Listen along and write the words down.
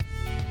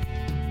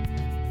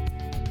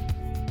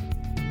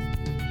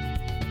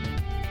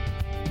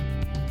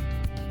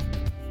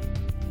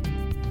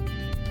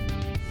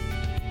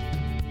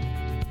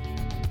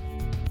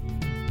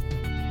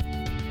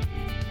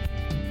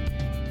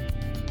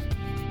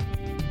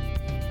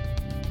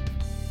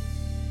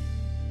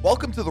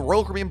Welcome to the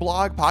Royal Caribbean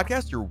Blog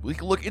Podcast, your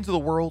weekly look into the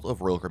world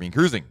of Royal Caribbean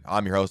cruising.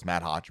 I'm your host,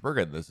 Matt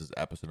Hochberg, and this is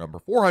episode number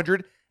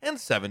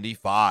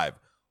 475.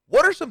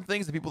 What are some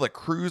things that people that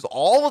cruise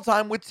all the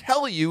time would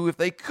tell you if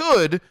they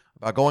could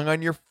about going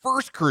on your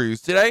first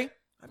cruise? Today,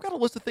 I've got a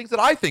list of things that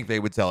I think they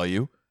would tell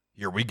you.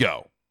 Here we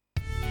go.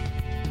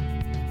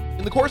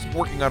 In the course of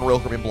working on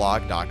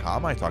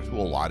RoyalCaribbeanBlog.com, I talk to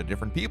a lot of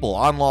different people,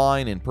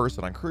 online, in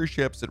person, on cruise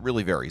ships. It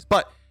really varies.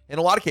 But in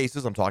a lot of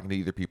cases, I'm talking to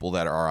either people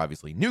that are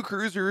obviously new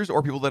cruisers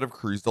or people that have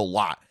cruised a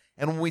lot.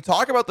 And when we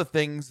talk about the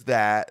things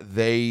that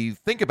they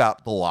think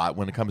about a lot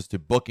when it comes to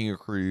booking a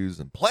cruise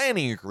and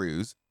planning a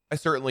cruise, I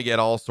certainly get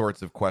all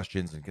sorts of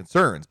questions and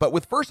concerns. But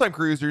with first-time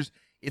cruisers,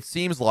 it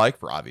seems like,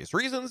 for obvious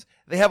reasons,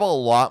 they have a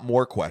lot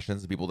more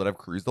questions than people that have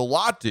cruised a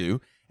lot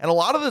do. And a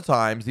lot of the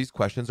times, these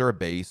questions are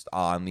based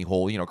on the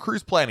whole,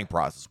 cruise planning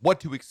process, what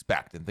to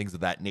expect and things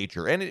of that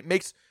nature. And it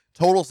makes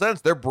total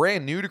sense. They're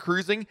brand new to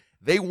cruising.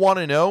 They want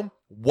to know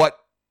what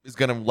is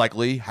going to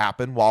likely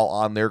happen while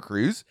on their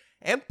cruise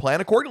and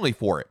plan accordingly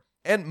for it.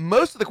 And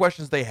most of the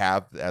questions they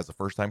have as a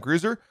first-time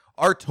cruiser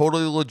are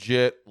totally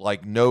legit,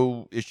 like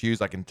no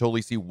issues. I can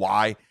totally see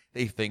why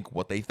they think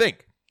what they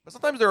think. But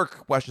sometimes there are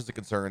questions and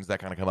concerns that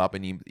kind of come up,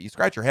 and you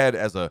scratch your head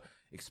as a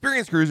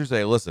experienced cruiser,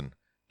 say, listen,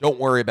 don't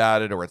worry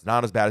about it, or it's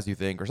not as bad as you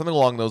think, or something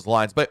along those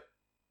lines. But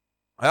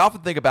I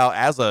often think about,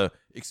 as a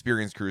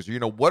experienced cruiser,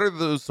 what are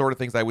those sort of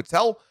things I would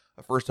tell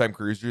a first-time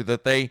cruiser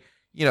that they,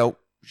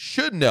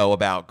 should know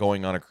about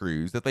going on a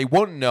cruise that they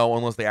won't know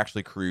unless they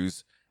actually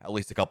cruise at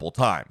least a couple of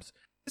times.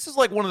 This is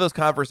like one of those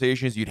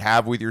conversations you'd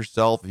have with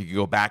yourself if you could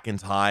go back in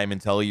time and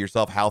tell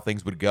yourself how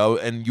things would go,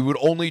 and you would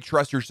only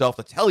trust yourself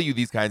to tell you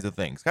these kinds of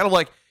things. Kind of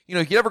like,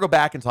 if you ever go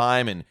back in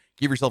time and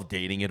give yourself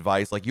dating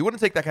advice, like you wouldn't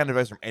take that kind of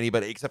advice from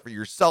anybody except for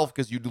yourself,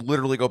 because you'd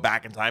literally go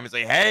back in time and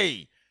say,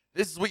 hey,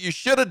 this is what you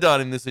should have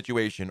done in this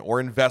situation, or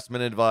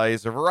investment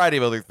advice, or a variety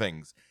of other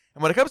things.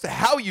 And when it comes to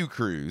how you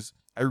cruise,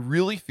 I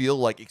really feel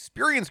like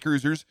experienced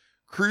cruisers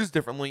cruise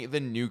differently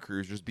than new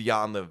cruisers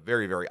beyond the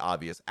very, very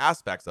obvious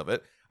aspects of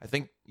it. I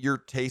think your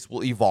taste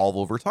will evolve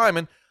over time.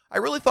 And I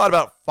really thought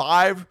about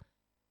 5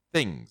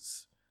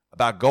 things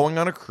about going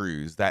on a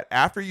cruise that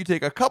after you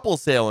take a couple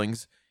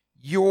sailings,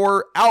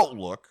 your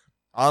outlook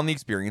on the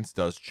experience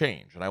does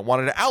change. And I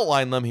wanted to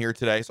outline them here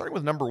today, starting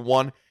with number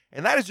 1,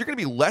 and that is you're going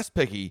to be less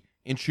picky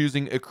in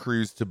choosing a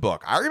cruise to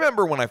book. I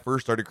remember when I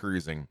first started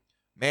cruising,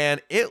 man,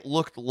 it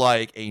looked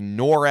like a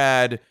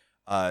NORAD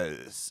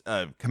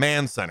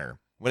command center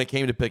when it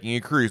came to picking a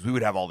cruise. We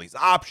would have all these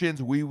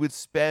options. We would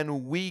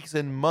spend weeks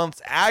and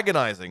months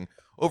agonizing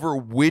over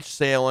which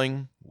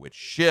sailing, which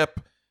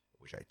ship,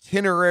 which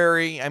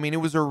itinerary. I mean,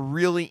 it was a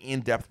really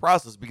in-depth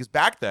process, because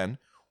back then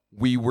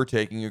we were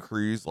taking a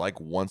cruise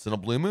like once in a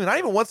blue moon, not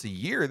even once a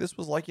year. This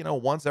was like,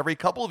 once every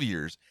couple of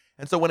years.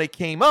 And so when it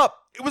came up,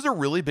 it was a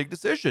really big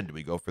decision. Do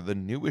we go for the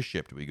newest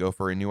ship? Do we go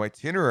for a new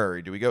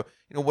itinerary? Do we go,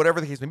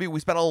 whatever the case may be? We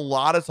spent a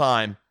lot of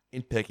time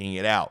in picking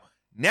it out.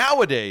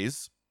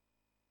 Nowadays,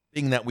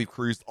 being that we've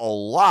cruised a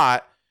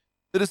lot,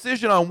 the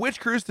decision on which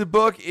cruise to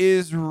book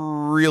is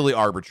really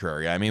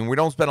arbitrary. I mean, we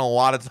don't spend a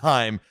lot of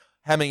time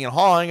hemming and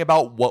hawing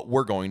about what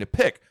we're going to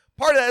pick.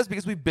 Part of that is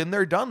because we've been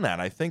there, done that.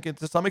 I think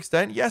to some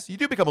extent, yes, you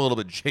do become a little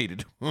bit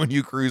jaded when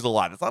you cruise a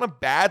lot. It's not a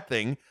bad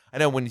thing. I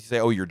know when you say,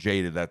 oh, you're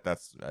jaded,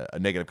 that's a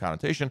negative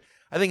connotation.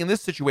 I think in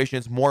this situation,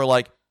 it's more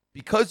like,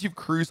 because you've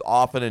cruised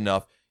often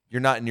enough,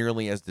 you're not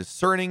nearly as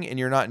discerning and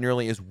you're not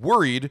nearly as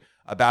worried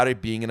about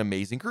it being an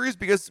amazing cruise,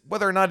 because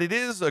whether or not it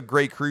is a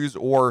great cruise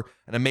or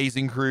an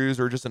amazing cruise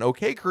or just an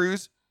okay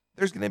cruise,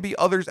 there's going to be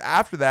others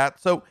after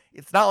that. So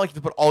it's not like you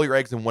have to put all your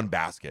eggs in one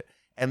basket.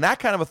 And that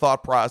kind of a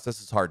thought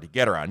process is hard to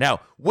get around. Now,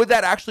 would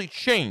that actually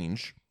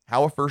change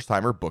how a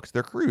first-timer books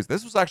their cruise?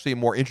 This was actually a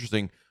more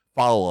interesting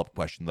follow-up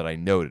question that I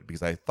noted,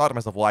 because I thought to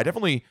myself, well, I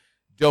definitely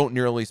don't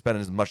nearly spend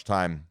as much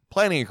time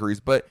planning a cruise,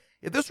 but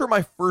if this were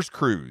my first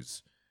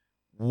cruise,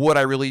 would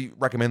I really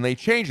recommend they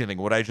change anything?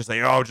 Would I just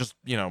say,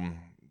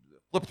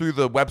 flip through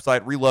the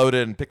website, reload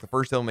it, and pick the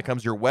first sailing that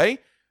comes your way?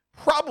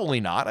 Probably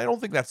not. I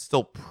don't think that's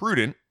still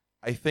prudent.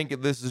 I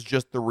think this is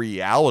just the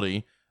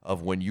reality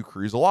of when you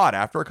cruise a lot.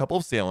 After a couple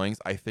of sailings,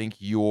 I think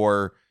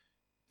your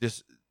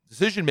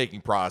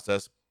decision-making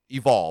process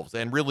evolves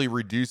and really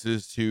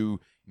reduces to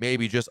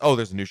maybe just, oh,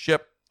 there's a new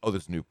ship, oh,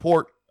 there's a new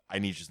port, I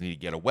just need to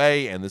get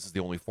away, and this is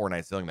the only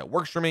 4-night sailing that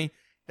works for me,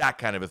 that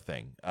kind of a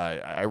thing.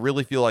 I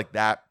really feel like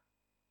that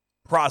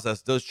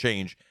process does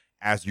change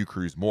as you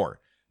cruise more.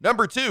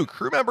 Number 2,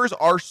 crew members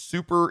are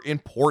super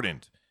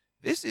important.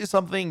 This is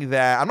something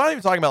that I'm not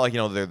even talking about, like,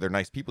 they're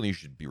nice people and you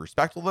should be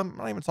respectful of them. I'm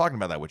not even talking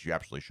about that, which you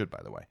absolutely should,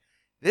 by the way.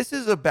 This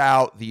is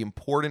about the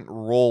important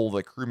role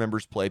that crew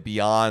members play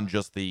beyond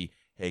just the,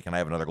 hey, can I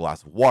have another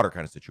glass of water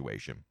kind of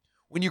situation.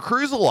 When you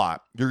cruise a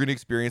lot, you're going to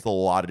experience a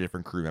lot of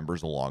different crew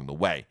members along the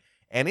way.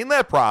 And in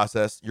that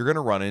process, you're going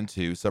to run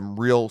into some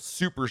real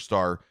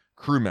superstar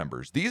crew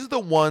members. These are the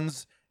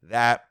ones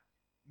that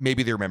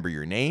maybe they remember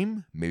your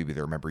name, maybe they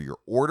remember your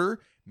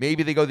order,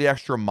 maybe they go the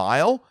extra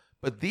mile,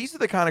 but these are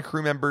the kind of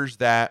crew members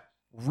that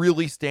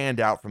really stand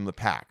out from the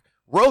pack.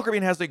 Royal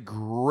Caribbean has a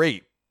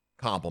great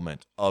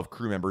complement of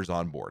crew members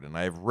on board. And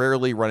I've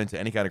rarely run into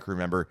any kind of crew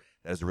member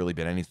that has really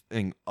been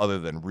anything other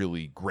than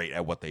really great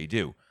at what they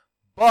do.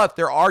 But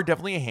there are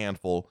definitely a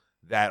handful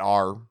that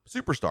are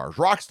superstars,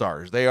 rock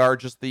stars. They are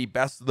just the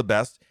best of the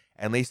best,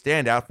 and they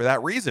stand out for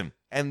that reason.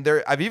 And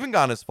I've even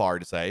gone as far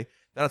to say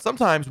that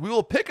sometimes we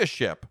will pick a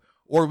ship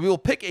or we will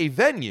pick a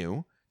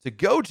venue to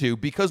go to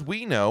because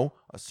we know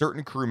a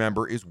certain crew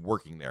member is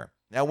working there.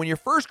 Now, when you're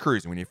first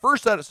cruising, when you're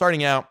first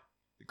starting out,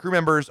 the crew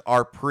members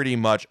are pretty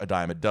much a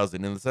dime a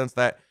dozen in the sense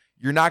that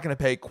you're not going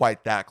to pay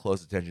quite that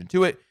close attention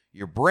to it.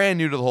 You're brand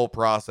new to the whole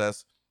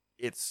process.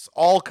 It's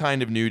all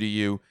kind of new to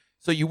you.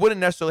 So you wouldn't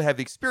necessarily have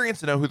the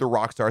experience to know who the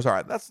rock stars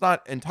are. That's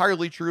not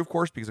entirely true, of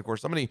course, because, of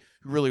course, somebody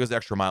who really goes the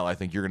extra mile, I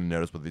think you're going to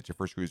notice whether it's your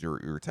first cruise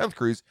or your 10th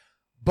cruise.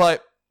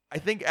 But I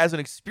think as an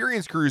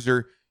experienced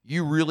cruiser,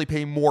 you really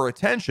pay more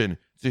attention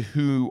to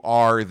who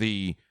are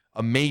the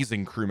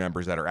amazing crew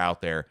members that are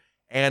out there.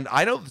 And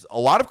I know a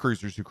lot of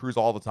cruisers who cruise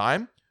all the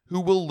time who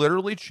will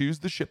literally choose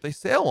the ship they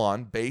sail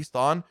on based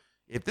on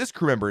if this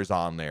crew member is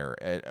on there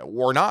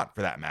or not,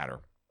 for that matter.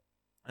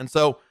 And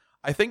so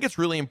I think it's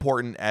really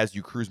important as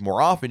you cruise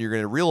more often, you're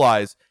going to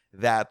realize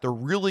that the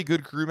really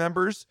good crew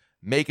members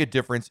make a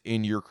difference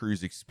in your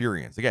cruise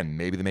experience. Again,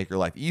 maybe they make your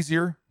life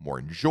easier, more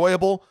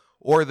enjoyable,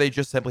 or they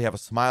just simply have a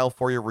smile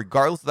for you.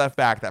 Regardless of that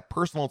fact, that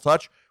personal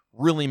touch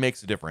really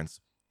makes a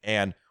difference.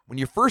 And when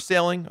you're first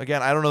sailing,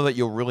 again, I don't know that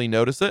you'll really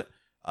notice it,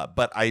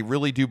 but I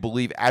really do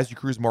believe as you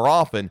cruise more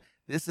often,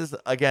 this is,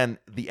 again,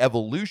 the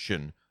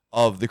evolution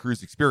of the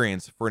cruise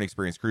experience for an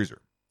experienced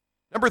cruiser.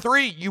 Number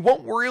 3, you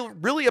won't worry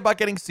really about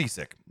getting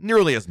seasick,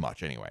 nearly as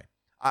much anyway.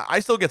 I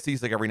still get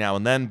seasick every now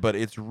and then, but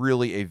it's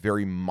really a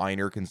very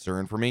minor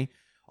concern for me.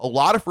 A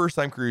lot of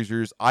first-time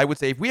cruisers, I would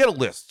say, if we had a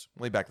list,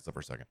 let me back this up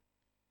for a second.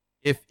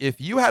 If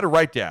you had to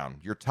write down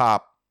your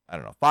top,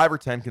 5 or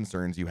 10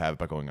 concerns you have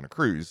about going on a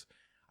cruise,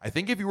 I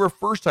think if you were a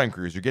first-time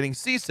cruiser, getting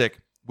seasick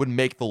would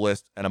make the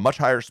list at a much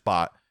higher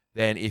spot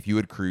than if you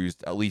had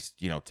cruised at least,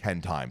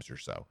 10 times or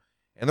so.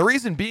 And the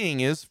reason being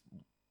is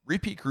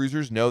repeat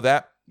cruisers know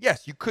that,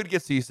 yes, you could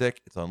get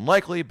seasick. It's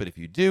unlikely, but if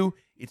you do,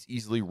 it's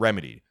easily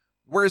remedied.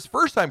 Whereas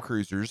first-time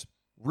cruisers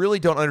really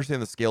don't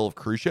understand the scale of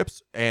cruise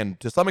ships, and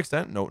to some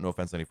extent, no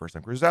offense to any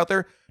first-time cruisers out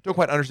there, don't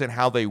quite understand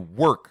how they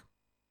work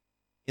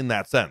in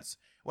that sense.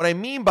 What I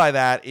mean by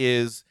that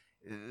is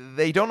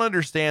they don't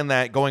understand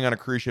that going on a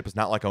cruise ship is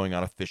not like going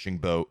on a fishing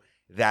boat,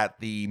 that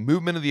the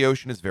movement of the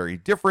ocean is very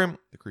different.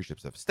 The cruise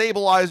ships have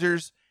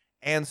stabilizers,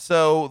 and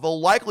so the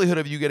likelihood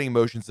of you getting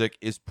motion sick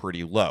is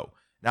pretty low.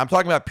 Now, I'm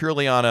talking about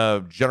purely on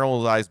a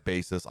generalized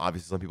basis.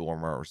 Obviously, some people are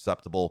more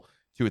susceptible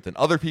to it than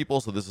other people,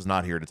 so this is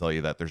not here to tell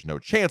you that there's no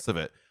chance of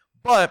it.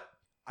 But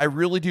I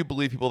really do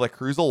believe people that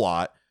cruise a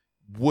lot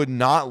would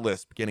not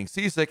list getting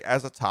seasick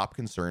as a top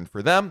concern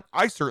for them.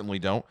 I certainly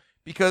don't,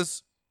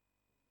 because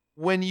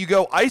when you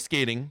go ice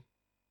skating,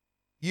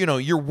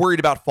 you're worried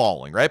about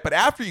falling, right? But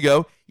after you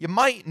go, you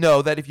might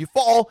know that if you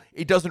fall,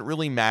 it doesn't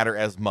really matter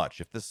as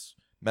much. If this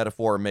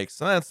metaphor makes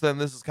sense, then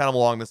this is kind of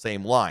along the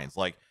same lines.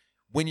 Like,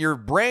 when you're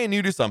brand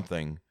new to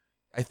something,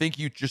 I think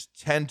you just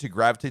tend to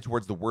gravitate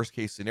towards the worst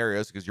case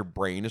scenarios because your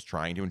brain is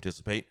trying to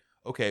anticipate,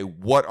 okay,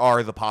 what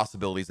are the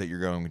possibilities that you're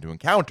going to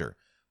encounter?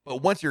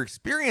 But once you're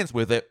experienced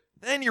with it,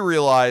 then you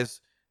realize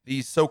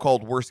these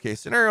so-called worst case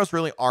scenarios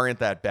really aren't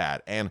that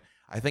bad. And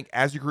I think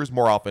as you cruise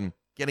more often,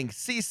 getting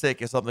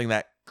seasick is something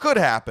that could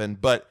happen,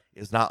 but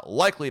is not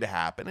likely to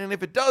happen. And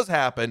if it does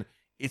happen,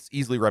 it's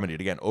easily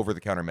remedied. Again,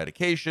 over-the-counter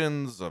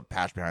medications, a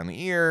patch behind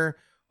the ear,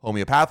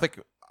 homeopathic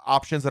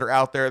options that are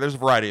out there. There's a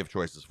variety of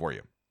choices for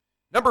you.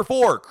 Number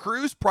 4,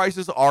 cruise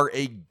prices are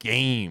a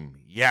game.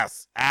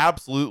 Yes,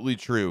 absolutely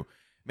true.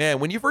 Man,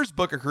 when you first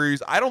book a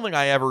cruise, I don't think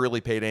I ever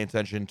really paid any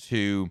attention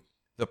to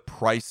the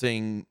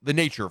pricing, the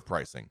nature of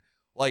pricing.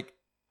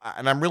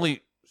 And I'm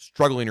really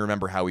struggling to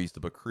remember how we used to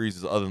book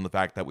cruises other than the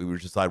fact that we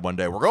would decide one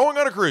day, we're going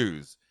on a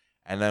cruise.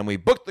 And then we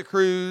booked the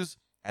cruise,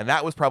 and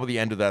that was probably the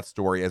end of that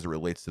story as it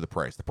relates to the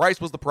price. The price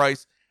was the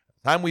price at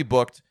the time we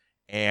booked,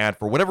 and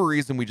for whatever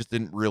reason, we just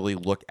didn't really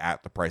look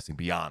at the pricing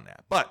beyond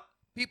that. But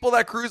people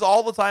that cruise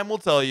all the time will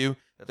tell you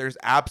that there's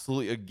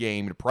absolutely a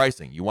game to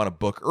pricing. You want to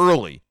book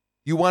early.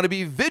 You want to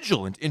be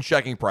vigilant in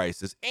checking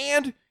prices.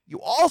 And you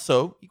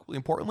also, equally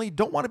importantly,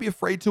 don't want to be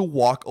afraid to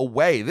walk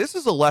away. This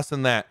is a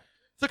lesson that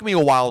took me a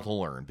while to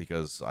learn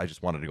because I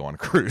just wanted to go on a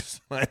cruise.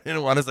 I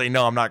didn't want to say,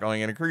 no, I'm not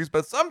going on a cruise.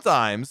 But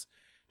sometimes,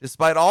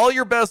 despite all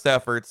your best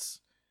efforts,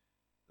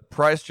 the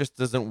price just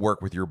doesn't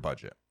work with your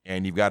budget.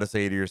 And you've got to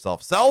say to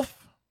yourself,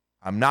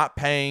 I'm not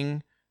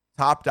paying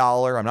top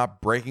dollar. I'm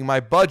not breaking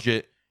my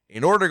budget.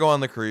 In order to go on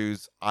the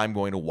cruise, I'm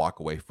going to walk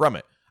away from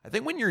it. I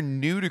think when you're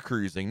new to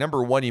cruising,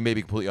 number one, you may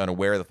be completely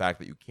unaware of the fact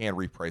that you can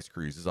reprice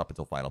cruises up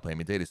until final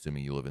payment date,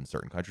 assuming you live in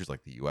certain countries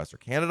like the US or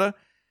Canada.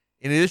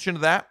 In addition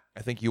to that,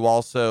 I think you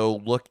also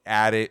look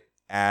at it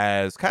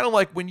as kind of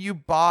like when you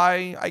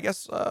buy,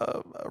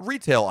 a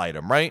retail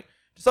item, right?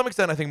 To some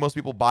extent, I think most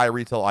people buy a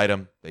retail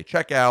item, they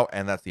check out,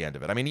 and that's the end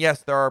of it. I mean,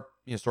 yes, there are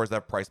stores that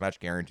have price match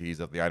guarantees.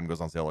 If the item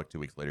goes on sale like 2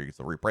 weeks later, you get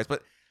the reprice.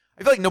 But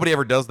I feel like nobody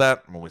ever does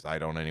that. At least I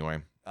don't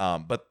anyway.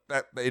 But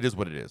that it is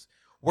what it is.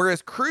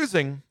 Whereas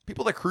cruising,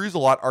 people that cruise a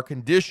lot are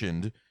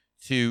conditioned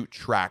to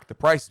track the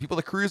prices. People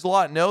that cruise a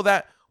lot know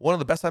that one of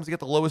the best times to get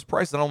the lowest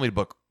price is not only to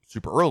book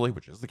super early,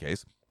 which is the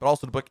case, but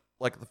also to book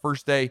like the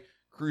first day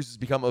cruises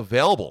become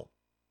available,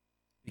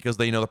 because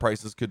they know the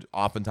prices could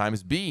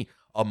oftentimes be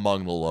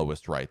among the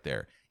lowest right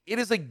there. It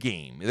is a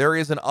game. There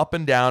is an up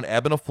and down,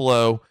 ebb and a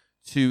flow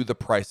to the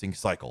pricing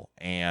cycle.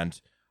 And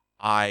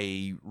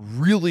I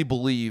really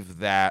believe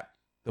that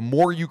the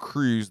more you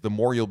cruise, the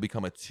more you'll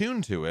become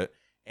attuned to it,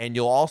 and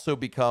you'll also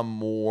become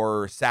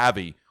more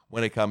savvy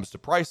when it comes to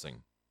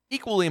pricing.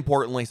 Equally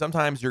importantly,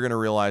 sometimes you're going to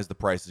realize the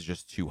price is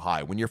just too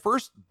high. When you're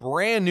first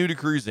brand new to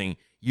cruising,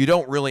 you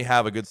don't really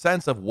have a good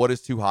sense of what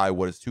is too high,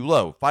 what is too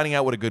low. Finding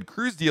out what a good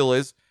cruise deal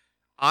is,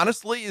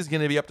 honestly, is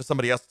going to be up to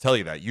somebody else to tell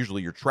you that.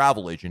 Usually your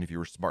travel agent, if you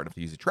were smart enough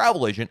to use a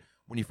travel agent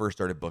when you first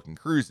started booking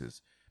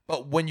cruises.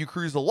 But when you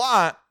cruise a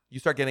lot, you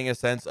start getting a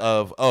sense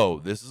of, oh,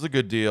 this is a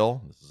good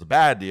deal, this is a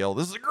bad deal,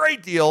 this is a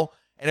great deal,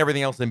 and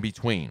everything else in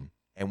between.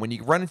 And when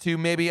you run into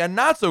maybe a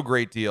not so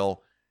great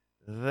deal,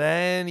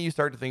 then you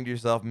start to think to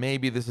yourself,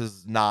 maybe this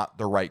is not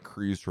the right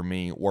cruise for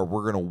me, or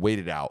we're going to wait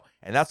it out.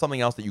 And that's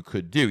something else that you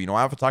could do.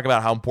 I have to talk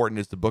about how important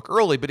it is to book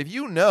early, but if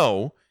you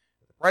know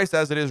the price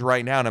as it is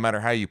right now, no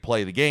matter how you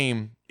play the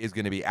game, is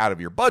going to be out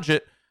of your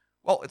budget,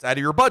 well, it's out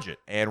of your budget.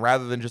 And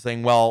rather than just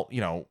saying, well,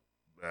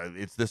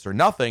 it's this or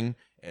nothing,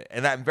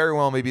 and that very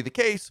well may be the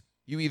case,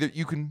 you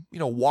can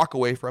walk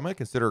away from it,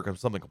 consider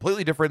something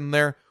completely different in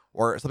there,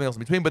 or something else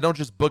in between, but don't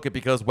just book it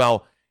because,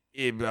 well,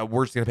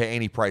 we're just going to pay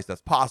any price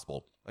that's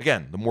possible.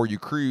 Again, the more you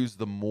cruise,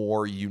 the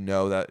more you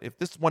know that if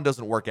this one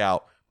doesn't work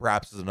out,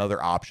 perhaps there's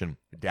another option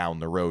down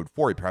the road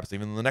for you, perhaps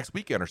even the next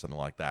weekend or something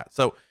like that.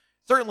 So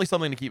certainly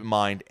something to keep in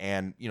mind.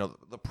 And,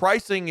 the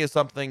pricing is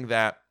something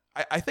that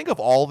I think of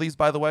all these,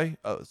 by the way.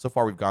 So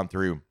far, we've gone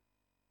through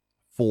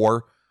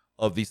 4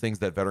 of these things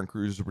that veteran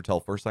cruisers would tell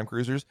first-time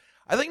cruisers.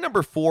 I think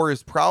number 4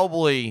 is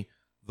probably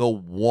the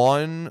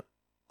one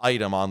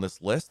item on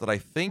this list that I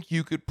think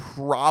you could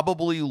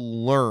probably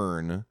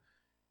learn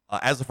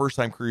as a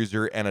first-time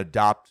cruiser and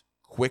adopt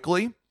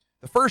quickly.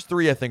 The first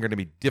 3, I think, are going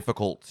to be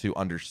difficult to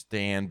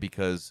understand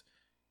because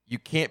you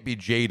can't be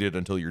jaded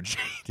until you're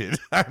jaded.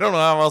 I don't know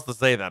how else to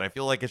say that. I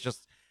feel like it's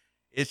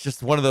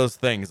just one of those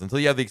things. Until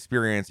you have the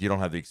experience, you don't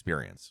have the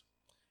experience.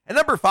 And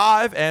number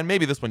 5, and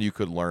maybe this one you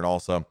could learn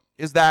also,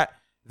 is that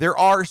there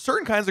are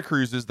certain kinds of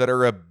cruises that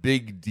are a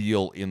big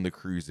deal in the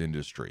cruise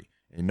industry.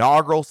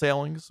 Inaugural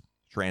sailings,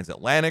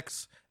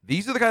 transatlantics.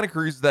 These are the kind of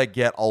cruises that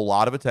get a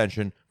lot of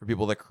attention for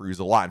people that cruise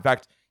a lot. In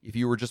fact, if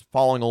you were just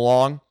following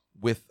along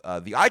with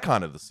the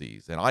Icon of the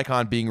Seas, and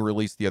Icon being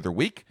released the other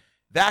week,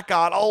 that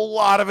got a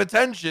lot of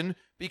attention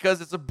because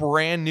it's a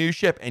brand new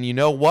ship. And you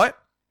know what?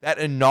 That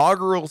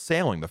inaugural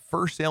sailing, the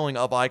first sailing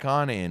of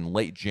Icon in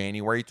late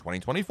January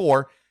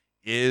 2024,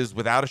 is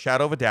without a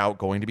shadow of a doubt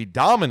going to be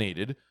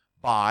dominated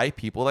by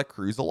people that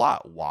cruise a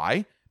lot.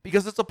 Why?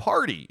 Because it's a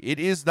party.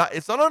 It's not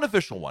an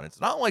unofficial one.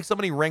 It's not like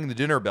somebody rang the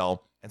dinner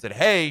bell and said,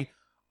 hey,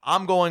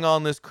 I'm going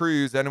on this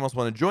cruise. Anyone else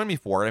want to join me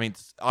for it? I mean,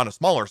 it's on a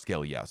smaller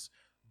scale, yes.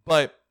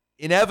 But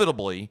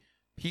inevitably,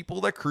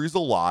 people that cruise a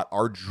lot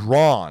are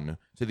drawn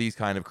to these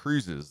kind of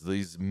cruises,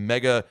 these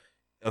mega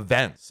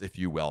events, if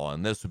you will.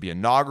 And this would be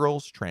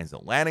inaugurals,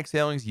 transatlantic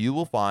sailings. You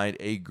will find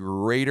a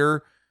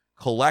greater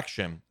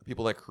collection of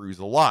people that cruise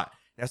a lot.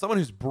 Now, someone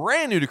who's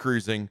brand new to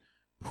cruising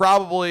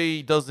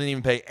probably doesn't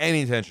even pay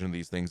any attention to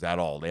these things at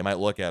all. They might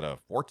look at a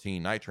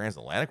 14-night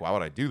transatlantic. Why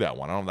would I do that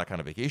one? I don't have that kind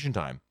of vacation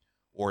time.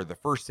 Or the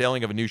first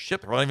sailing of a new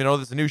ship. I don't even know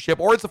if it's a new ship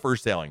or it's the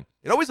first sailing.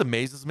 It always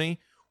amazes me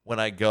when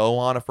I go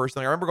on a first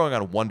sailing. I remember going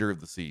on Wonder of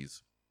the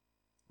Seas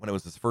when it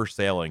was this first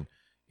sailing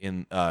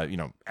in,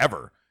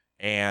 ever.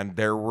 And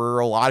there were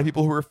a lot of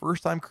people who were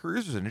first-time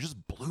cruisers, and it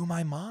just blew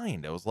my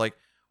mind. I was like,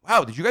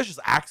 wow, did you guys just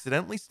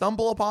accidentally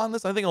stumble upon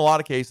this? I think in a lot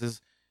of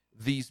cases,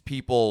 these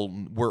people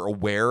were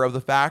aware of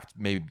the fact,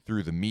 maybe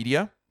through the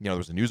media. There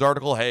was a news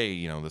article,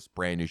 hey, this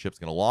brand new ship's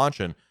going to launch,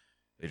 and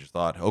they just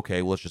thought,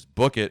 okay, well, let's just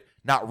book it,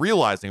 not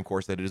realizing, of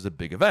course, that it is a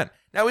big event.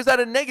 Now, is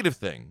that a negative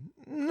thing?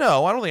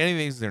 No, I don't think any of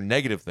these are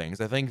negative things.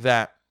 I think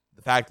that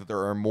the fact that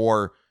there are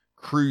more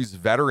cruise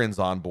veterans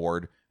on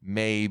board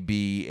may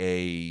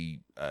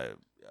be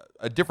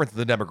a difference in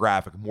the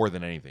demographic more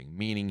than anything,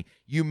 meaning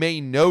you may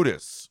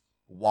notice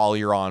while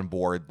you're on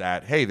board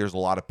that, hey, there's a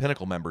lot of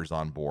Pinnacle members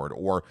on board,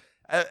 or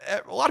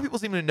a lot of people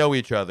seem to know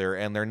each other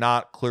and they're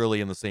not clearly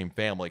in the same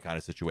family kind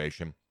of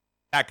situation.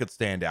 That could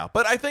stand out.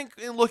 But I think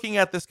in looking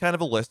at this kind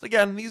of a list,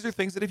 again, these are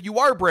things that if you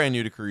are brand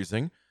new to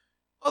cruising,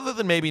 other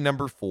than maybe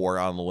number 4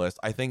 on the list,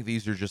 I think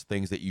these are just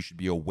things that you should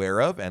be aware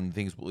of, and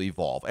things will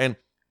evolve. And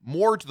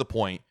more to the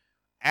point,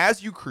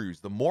 as you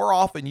cruise, the more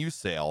often you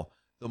sail,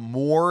 the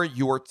more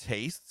your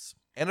tastes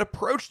and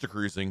approach to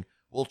cruising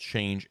will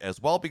change as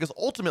well, because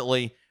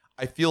ultimately,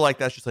 I feel like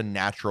that's just a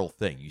natural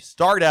thing. You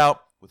start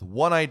out with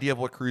one idea of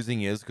what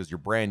cruising is because you're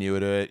brand new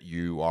to it.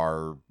 You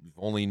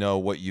only know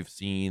what you've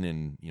seen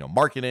in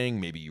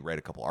marketing. Maybe you read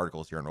a couple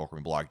articles here on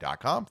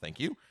RoyalCaribbeanBlog.com. Thank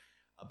you.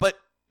 But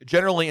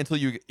generally, until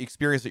you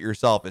experience it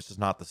yourself, it's just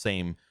not the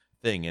same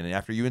thing. And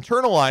after you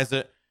internalize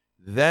it,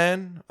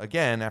 Then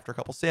again, after a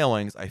couple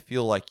sailings, I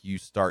feel like you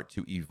start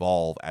to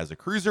evolve as a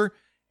cruiser,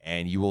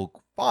 and you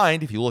will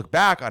find if you look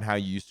back on how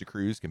you used to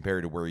cruise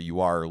compared to where you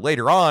are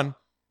later on,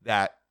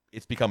 that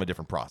it's become a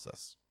different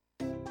process.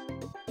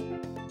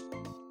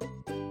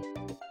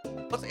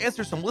 Let's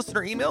answer some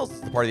listener emails. This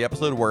is the part of the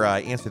episode where I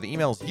answer the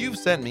emails you've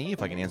sent me.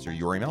 If I can answer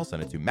your email,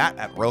 send it to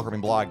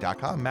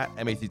matt@royalcaribbeanblog.com, Matt,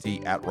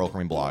 M-A-T-T,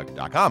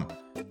 @royalcaribbeanblog.com.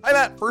 Hi,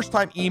 Matt.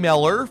 First-time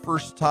emailer,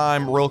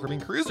 first-time Royal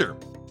Caribbean cruiser.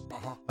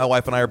 My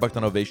wife and I are booked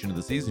on Ovation to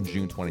the Seas in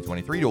June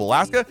 2023 to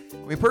Alaska.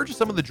 We purchased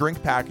some of the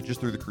drink packages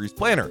through the cruise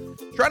planner.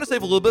 Trying to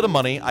save a little bit of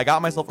money, I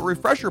got myself a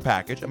refresher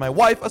package and my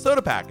wife a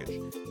soda package.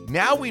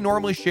 We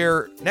normally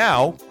share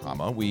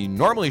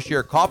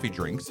coffee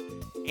drinks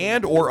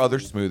and or other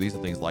smoothies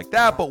and things like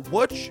that, but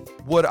which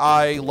would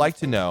I like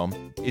to know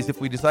is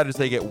if we decided to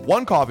say get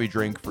one coffee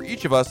drink for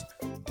each of us,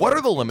 what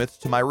are the limits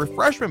to my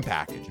refreshment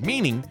package?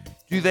 Meaning,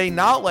 do they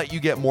not let you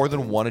get more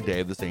than one a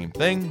day of the same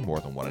thing? More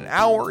than one an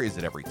hour? Is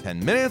it every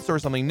 10 minutes or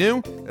something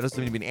new? That doesn't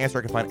seem to be an answer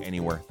I can find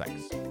anywhere.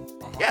 Thanks.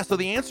 Yeah, so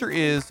the answer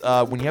is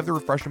when you have the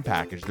refreshment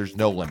package, there's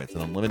no limits.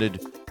 An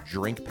unlimited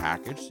drink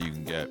package, so you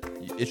can get,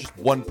 it's just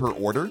one per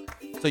order.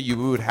 So you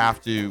would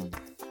have to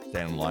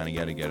stand in line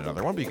again and get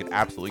another one, but you could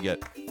absolutely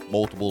get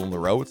multiple in a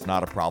row. It's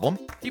not a problem.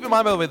 Keep in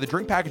mind, by the way, the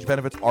drink package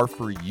benefits are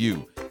for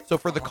you. So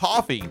for the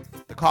coffee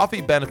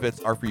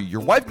benefits are for you.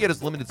 Your wife can get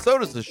as limited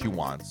sodas as she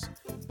wants,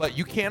 but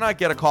you cannot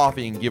get a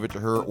coffee and give it to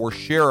her or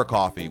share a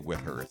coffee with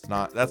her.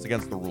 That's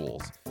against the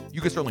rules.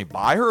 You can certainly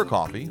buy her a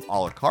coffee a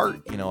la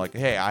carte, like,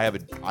 hey, I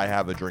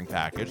have a drink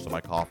package, so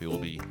my coffee will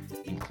be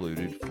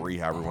included free,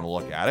 however you want to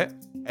look at it.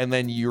 And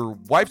then your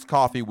wife's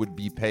coffee would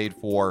be paid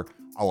for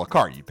a la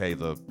carte. You pay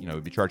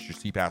it'd be charged your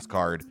CPAS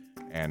card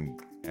and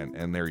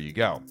there you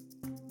go.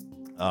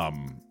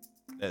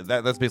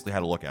 That's basically how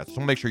to look at it.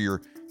 So make sure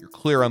you're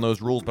clear on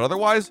those rules, but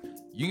otherwise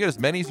you can get as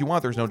many as you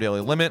want. There's no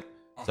daily limit.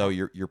 So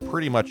you're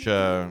pretty much,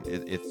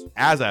 it's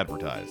as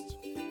advertised.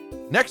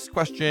 Next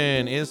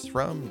question is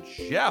from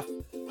Jeff.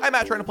 Hi,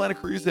 Matt, trying to plan a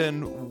cruise,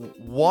 and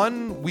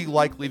one we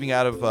like leaving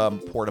out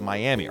of Port of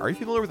Miami. Are you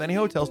familiar with any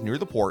hotels near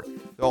the port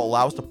that will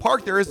allow us to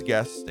park there as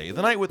guests, stay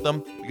the night with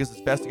them, because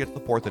it's best to get to the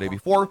port the day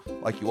before?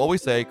 Like you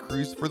always say,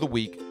 cruise for the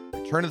week,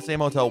 return to the same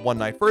hotel one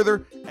night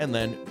further, and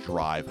then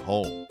drive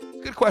home.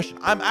 Good question.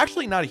 I'm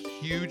actually not a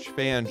huge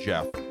fan,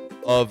 Jeff,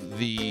 of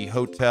the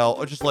hotel,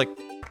 or just like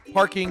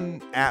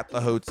parking at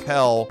the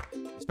hotel,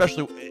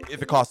 especially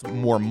if it costs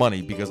more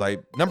money, because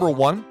number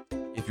one,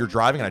 if you're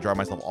driving, and I drive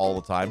myself all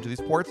the time to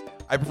these ports,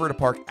 I prefer to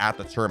park at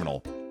the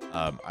terminal.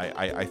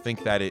 I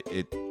think that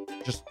it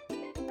just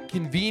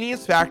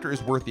convenience factor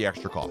is worth the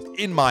extra cost,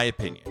 in my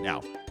opinion.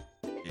 Now,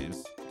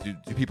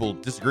 do people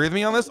disagree with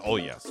me on this? Oh,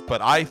 yes.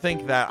 But I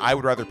think that I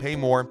would rather pay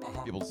more.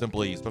 People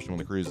simply, especially when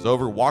the cruise is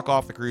over, walk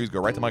off the cruise,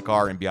 go right to my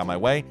car and be on my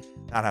way,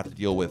 not have to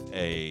deal with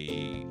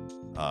a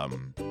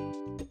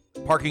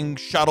parking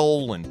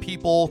shuttle and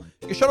people.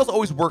 Because shuttles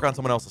always work on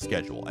someone else's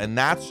schedule, and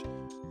that's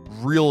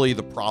really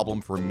the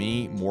problem for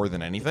me more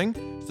than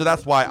anything. So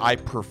that's why I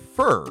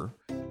prefer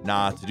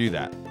not to do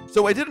that.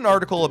 So I did an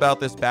article about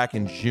this back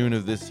in June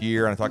of this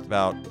year, and I talked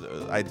about,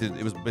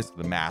 it was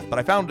basically the math, but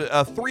I found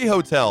 3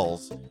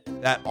 hotels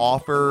that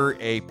offer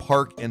a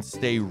park and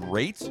stay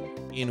rate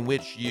in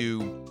which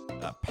you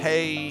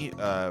pay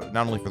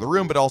not only for the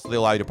room, but also they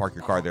allow you to park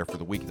your car there for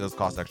the week. It does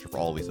cost extra for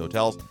all of these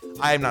hotels.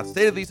 I have not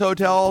stayed at these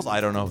hotels. I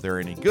don't know if they're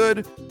any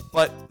good,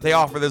 but they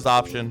offer this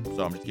option,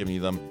 so I'm just giving you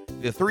them.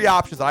 The 3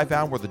 options I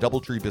found were the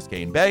DoubleTree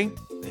Biscayne Bay,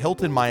 the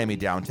Hilton Miami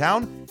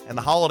Downtown, and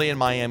the Holiday Inn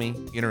Miami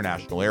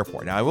International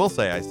Airport. Now, I will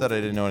say, I said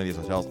I didn't know any of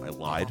these hotels. I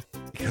lied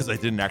because I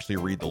didn't actually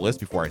read the list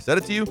before I said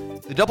it to you.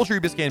 The DoubleTree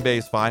Biscayne Bay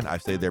is fine.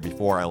 I've stayed there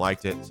before. I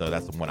liked it, so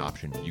that's the one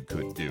option you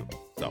could do.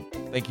 So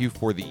thank you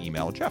for the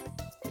email, Jeff.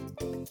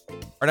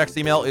 Our next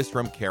email is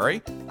from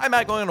Carrie. I'm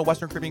Matt, going on a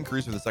Western Caribbean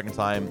cruise for the second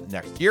time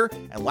next year.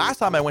 And last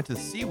time I went to the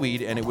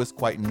seaweed and it was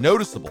quite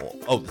noticeable.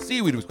 Oh, the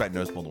seaweed was quite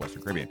noticeable in the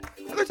Western Caribbean.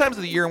 Other times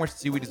of the year in which the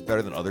seaweed is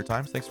better than other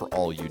times. Thanks for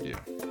all you do.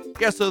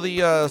 Yeah, so the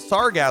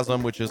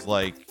sargassum, which is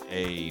like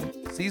a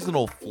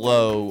seasonal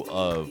flow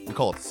of, we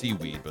call it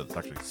seaweed, but it's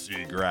actually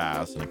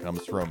seagrass, and it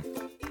comes from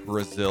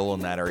Brazil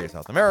and that area of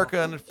South America,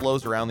 and it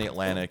flows around the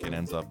Atlantic and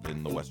ends up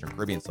in the Western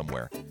Caribbean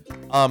somewhere.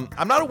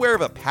 I'm not aware of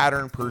a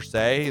pattern per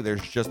se.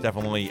 There's just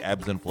definitely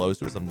ebbs and flows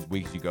to it. Some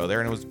weeks you go there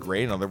and it was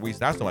great, and other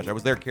weeks not so much. I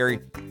was there, Carrie,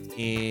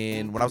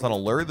 when I was on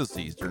Allure the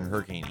Seas during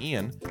Hurricane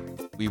Ian.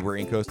 We were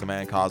in Costa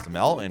Maya and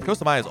Cozumel, and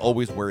Costa Maya is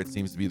always where it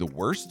seems to be the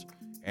worst,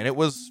 and it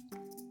was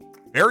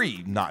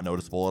very not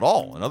noticeable at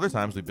all. And other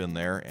times we've been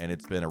there and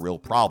it's been a real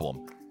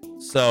problem.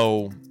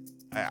 So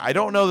I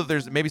don't know that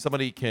there's, maybe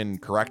somebody can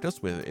correct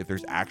us with if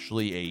there's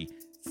actually a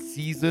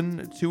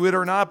season to it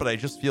or not, but I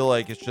just feel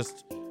like it's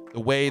just the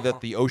way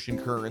that the ocean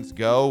currents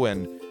go.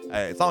 And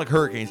it's not like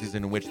hurricane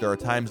season in which there are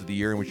times of the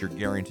year in which you're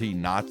guaranteed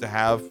not to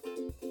have,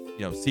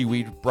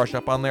 seaweed brush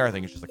up on there. I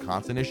think it's just a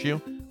constant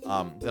issue.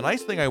 The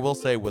nice thing I will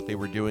say, what they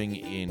were doing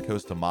in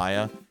Costa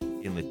Maya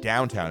in the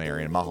downtown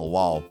area in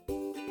Mahahual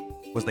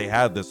was they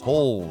had this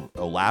whole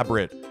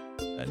elaborate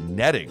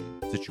netting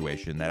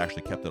situation that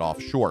actually kept it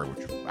offshore,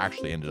 which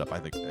actually ended up, I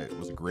think it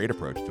was a great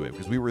approach to it,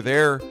 because we were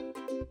there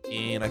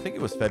in, I think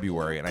it was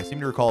February, and I seem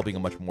to recall it being a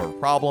much more of a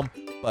problem.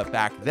 But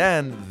back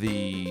then,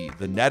 the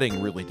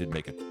netting really did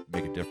make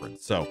a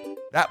difference. So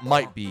that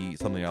might be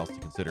something else to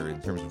consider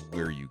in terms of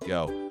where you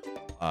go.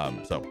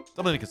 So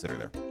something to consider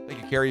there.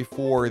 Thank you, Carrie,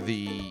 for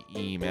the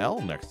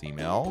email. Next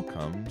email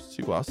comes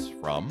to us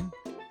from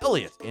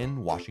Elliot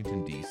in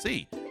Washington,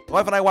 D.C. My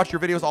wife and I watch your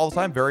videos all the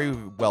time. Very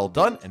well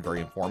done and very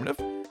informative.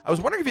 I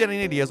was wondering if you had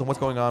any ideas on what's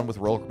going on with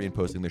Royal Caribbean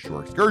posting their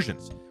shore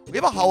excursions. We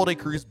have a holiday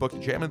cruise booked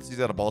in Enchantment Seas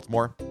out of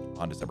Baltimore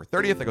on December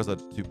 30th. That goes out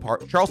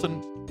to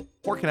Charleston,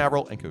 Port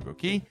Canaveral, and Coco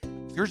Key.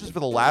 Excursions for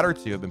the latter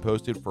two have been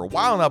posted for a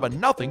while now, but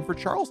nothing for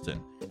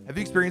Charleston. Have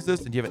you experienced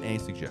this, and do you have any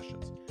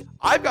suggestions?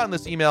 I've gotten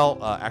this email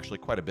actually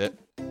quite a bit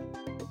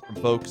from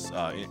folks,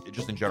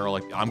 just in general.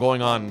 Like, I'm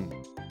going on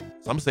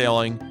some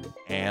sailing,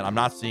 and I'm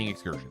not seeing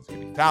excursions. It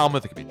could be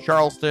Falmouth, it could be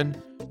Charleston,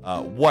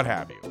 what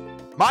have you.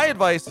 My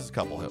advice is a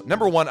couple.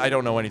 Number one, I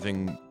don't know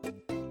anything.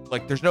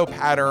 Like, there's no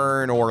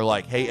pattern or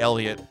like, hey,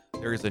 Elliot,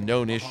 there is a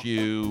known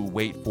issue.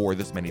 Wait for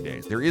this many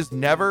days. There's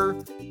never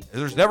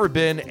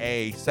been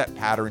a set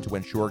pattern to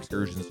when shore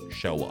excursions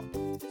show up.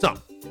 So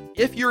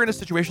if you're in a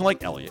situation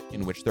like Elliot,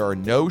 in which there are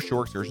no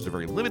shore excursions or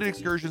very limited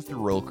excursions through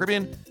Royal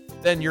Caribbean,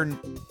 then your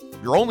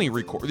only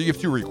recourse, you have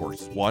two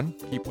recourses. One,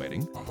 keep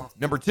waiting.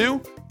 Number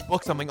two,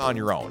 book something on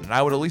your own. And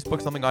I would at least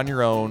book something on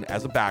your own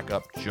as a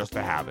backup just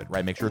to have it,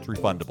 right? Make sure it's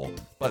refundable.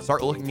 But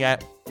start looking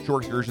at shore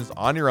excursions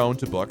on your own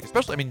to book,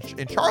 especially, I mean,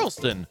 in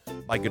Charleston,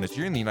 my goodness,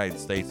 you're in the United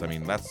States. I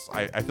mean, I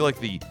feel like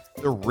the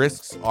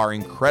risks are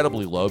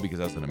incredibly low, because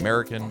as an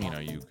American,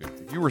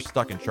 if you were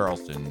stuck in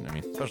Charleston, I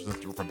mean, especially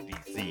since you're from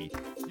DC,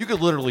 you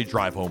could literally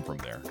drive home from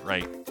there,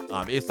 right?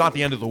 It's not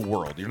the end of the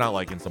world. You're not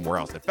like in somewhere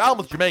else. At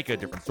Falmouth, Jamaica, a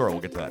different story.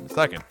 We'll get to that in a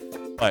second.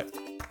 But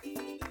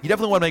you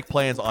definitely want to make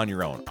plans on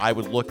your own. I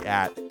would look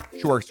at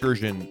shore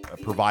excursion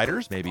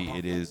providers. Maybe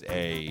it is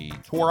a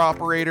tour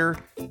operator.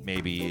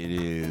 Maybe it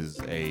is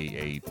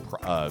a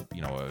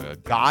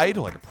guide,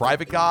 like a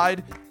private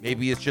guide.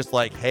 Maybe it's just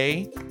like,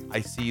 hey,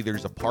 I see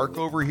there's a park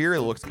over here.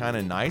 It looks kind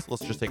of nice.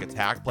 Let's just take a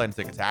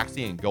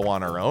taxi and go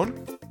on our own.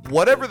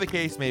 Whatever the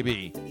case may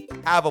be,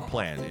 have a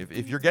plan.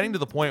 If you're getting to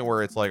the point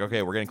where it's like,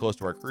 okay, we're getting close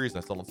to our cruise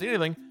and I still don't see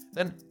anything,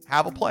 then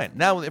have a plan.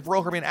 Now, if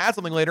Royal Caribbean adds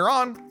something later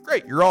on,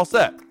 great, you're all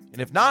set. And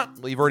if not,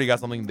 well, you've already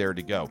got something there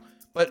to go.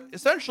 But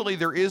essentially,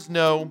 there is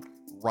no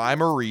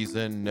rhyme or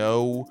reason,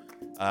 no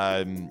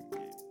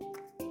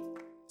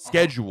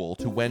schedule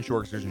to when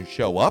shore excursions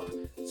show up.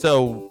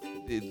 So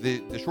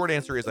the short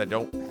answer is I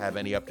don't have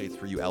any updates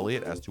for you,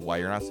 Elliot, as to why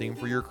you're not seeing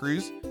them for your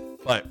cruise.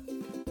 But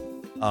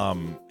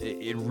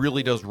it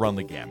really does run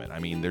the gamut. I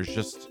mean, there's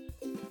just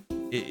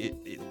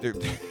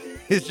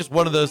it's just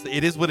one of those,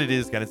 it is what it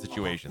is kind of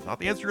situations. Not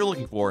the answer you're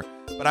looking for,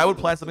 but I would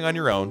plan something on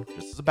your own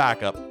just as a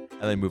backup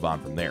and then move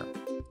on from there.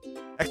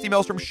 Next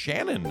email is from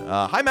Shannon.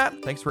 Hi,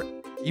 Matt. Thanks for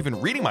even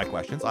reading my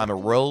questions. I'm a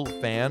royal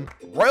fan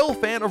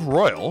of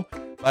Royal,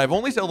 but I've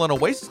only sailed on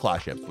Oasis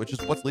class ships, which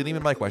is what's leading me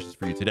to my questions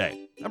for you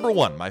today. Number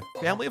one, my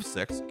family of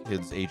 6,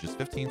 kids ages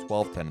 15,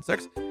 12, 10, and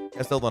 6,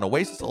 has sailed on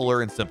Oasis,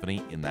 Allure, and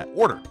Symphony in that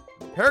order.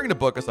 We're preparing to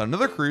book us on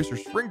another cruise for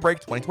spring break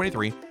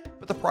 2023,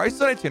 but the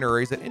prices on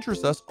itineraries that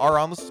interest us are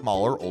on the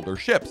smaller, older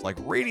ships, like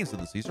Radiance of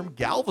the Seas from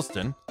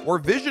Galveston or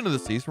Vision of the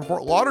Seas from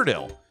Fort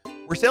Lauderdale.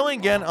 We're sailing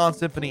again on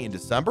Symphony in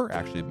December.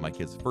 Actually, my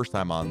kid's first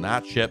time on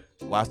that ship.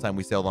 Last time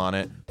we sailed on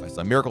it, my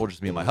son Miracle,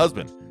 just me and my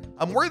husband.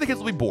 I'm worried the kids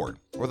will be bored,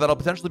 or that I'll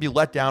potentially be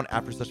let down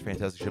after such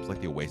fantastic ships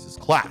like the Oasis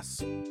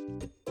class.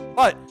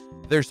 But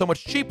they're so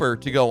much cheaper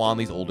to go on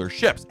these older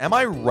ships. Am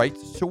I right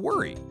to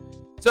worry?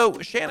 So,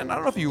 Shannon, I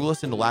don't know if you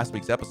listened to last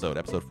week's episode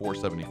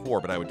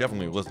 474, but I would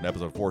definitely listen to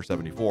episode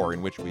 474,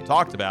 in which we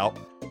talked about,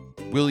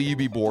 will you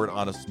be bored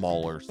on a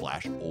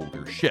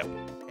smaller/older ship?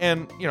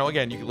 And,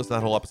 again, you can listen to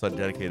that whole episode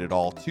dedicated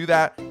all to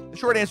that. The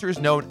short answer is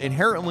no,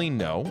 inherently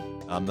no.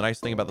 The nice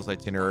thing about those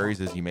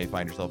itineraries is you may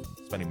find yourself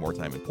spending more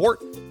time in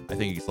port. I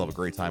think you can still have a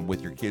great time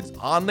with your kids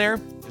on there.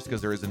 Just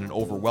because there isn't an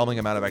overwhelming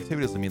amount of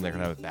activity doesn't mean they're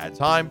going to have a bad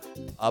time.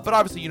 But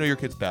obviously, you know your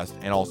kids best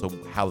and also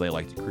how they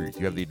like to cruise.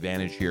 You have the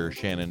advantage here,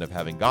 Shannon, of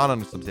having gone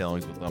on some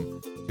sailings with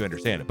them to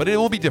understand it. But it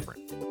will be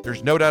different.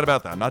 There's no doubt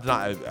about that. I'm not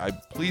denying.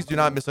 Please do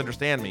not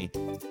misunderstand me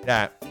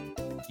that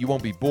you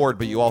won't be bored,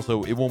 but it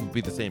won't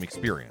be the same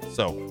experience.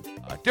 So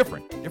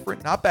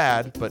different, not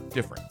bad, but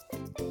different.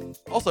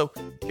 Also,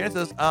 Shannon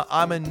says,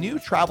 I'm a new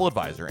travel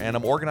advisor and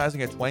I'm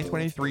organizing a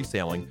 2023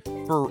 sailing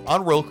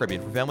on Royal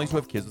Caribbean for families who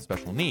have kids with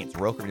special needs.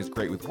 Royal Caribbean is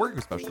great with working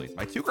with special needs.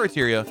 My 2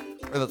 criteria are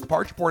that the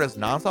departure port has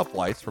nonstop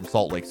flights from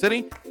Salt Lake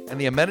City and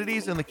the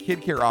amenities and the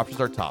kid care options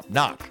are top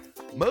notch.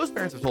 Most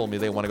parents have told me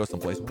they want to go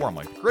someplace warm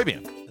like the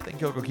Caribbean. I think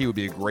Coco Key would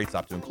be a great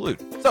stop to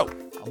include. So,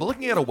 I'm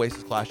looking at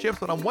Oasis class ships,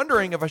 but I'm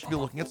wondering if I should be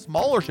looking at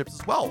smaller ships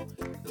as well.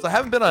 Since I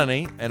haven't been on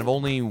any and have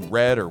only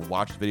read or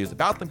watched videos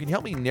about them, can you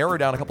help me narrow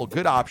down a couple of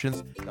good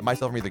options that might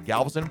sell from either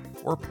Galveston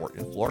or a port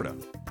in Florida?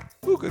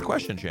 Ooh, good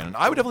question, Shannon.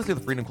 I would definitely say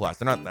the Freedom class.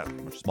 They're not that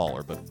much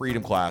smaller, but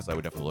Freedom class, I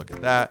would definitely look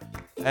at that.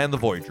 And the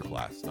Voyager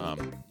class.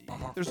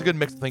 There's a good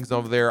mix of things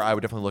over there. I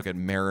would definitely look at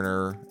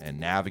Mariner and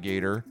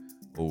Navigator.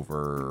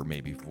 over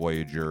maybe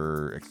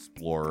Voyager,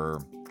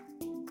 Explorer,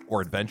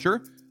 or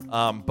Adventure.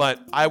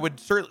 But I would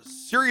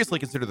seriously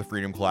consider the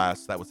Freedom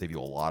class. That would save you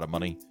a lot of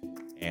money.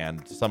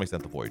 And to some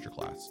extent, the Voyager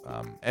class.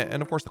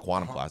 And of course, the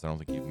Quantum class. I don't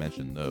think you've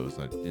mentioned those.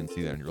 I didn't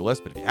see that on your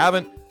list. But if you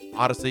haven't,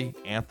 Odyssey,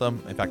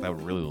 Anthem. In fact, I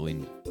would really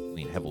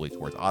lean heavily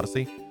towards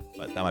Odyssey.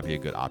 But that might be a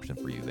good option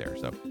for you there.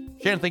 So,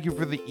 Shannon, thank you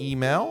for the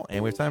email.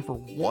 And we have time for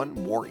one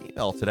more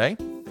email today.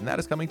 And that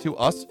is coming to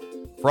us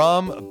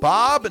from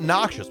Bob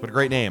Noxious. What a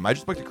great name. I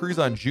just booked a cruise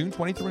on June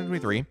 20,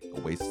 2023,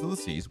 Oasis of the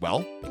Seas.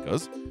 Well,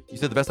 because you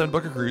said the best time to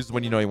book a cruise is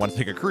when you know you want to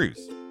take a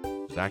cruise.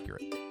 Which is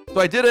accurate. So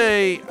I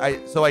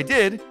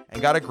did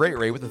and got a great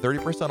rate with a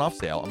 30% off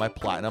sale on my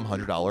Platinum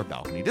 $100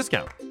 balcony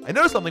discount. I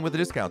noticed something with the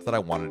discounts that I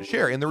wanted to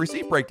share. In the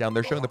receipt breakdown,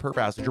 they're showing the per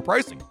passenger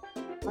pricing.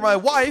 For my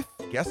wife,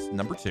 guest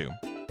number 2,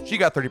 she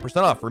got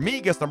 30% off. For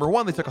me, guest number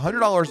 1, they took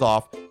 $100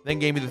 off, then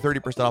gave me the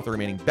 30% off the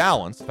remaining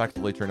balance,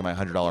 effectively turning my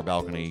 $100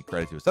 balcony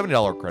credit to a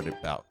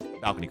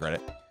 $70 balcony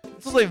credit.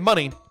 Still save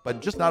money, but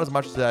just not as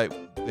much as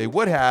they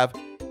would have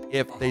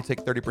if they take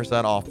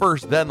 30% off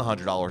first, then the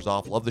 $100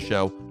 off. Love the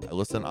show. I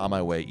listen on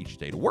my way each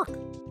day to work.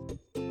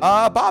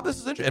 Bob, this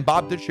is interesting. And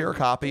Bob did share a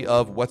copy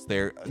of what's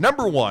there.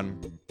 Number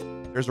 1,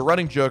 there's a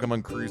running joke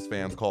among cruise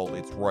fans called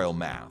it's Royal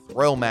Math.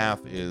 Royal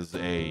Math is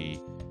a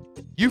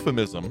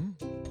euphemism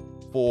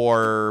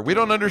for, we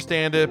don't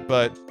understand it,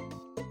 but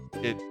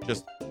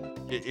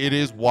it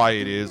is why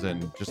it is.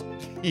 And just,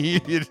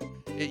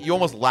 you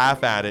almost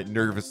laugh at it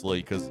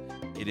nervously because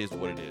it is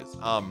what it is.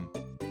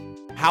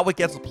 How it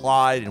gets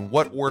applied, in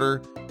what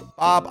order,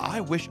 Bob,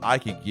 I wish I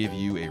could give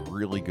you a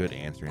really good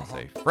answer and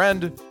say,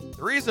 friend,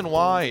 the reason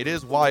why it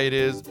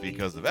is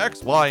because of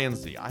X, Y, and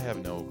Z. I have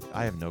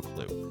no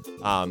clue.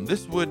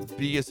 This would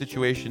be a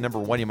situation, number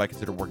 1, you might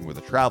consider working with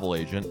a travel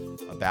agent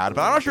about it,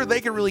 but I'm not sure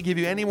they can really give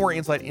you any more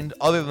insight into,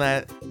 other than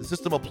that the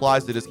system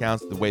applies the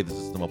discounts the way the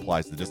system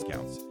applies the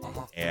discounts.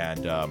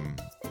 And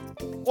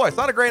boy, it's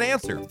not a great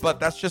answer, but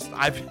that's just,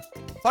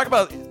 talk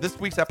about this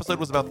week's episode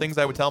was about things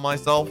I would tell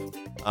myself,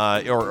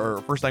 or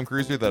a first-time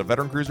cruiser that a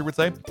veteran cruiser would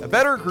say. A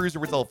veteran cruiser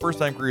would tell a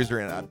first-time cruiser,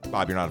 and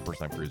Bob, you're not a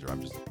first-time cruiser.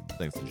 I'm just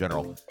saying this in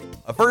general.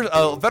 A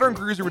veteran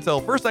cruiser would tell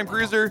a first-time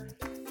cruiser,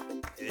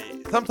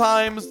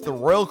 sometimes the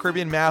Royal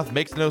Caribbean math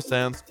makes no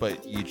sense,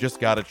 but you just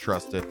got to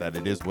trust it that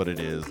it is what it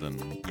is.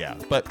 And yeah,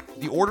 but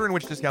the order in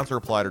which discounts are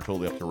applied are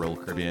totally up to Royal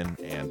Caribbean.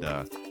 And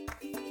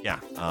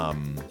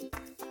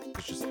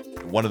it's just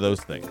one of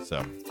those things.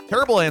 So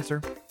terrible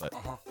answer, but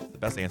the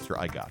best answer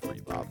I got for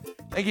you, Bob.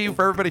 Thank you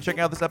for everybody checking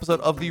out this episode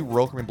of the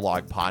Royal Caribbean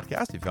Blog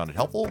Podcast. If you found it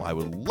helpful, I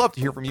would love to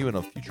hear from you in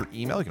a future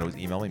email. You can always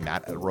email me,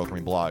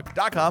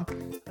 Matt@RoyalCaribbeanBlog.com.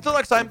 Until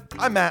next time,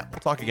 I'm Matt. We'll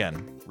talk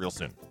again real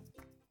soon.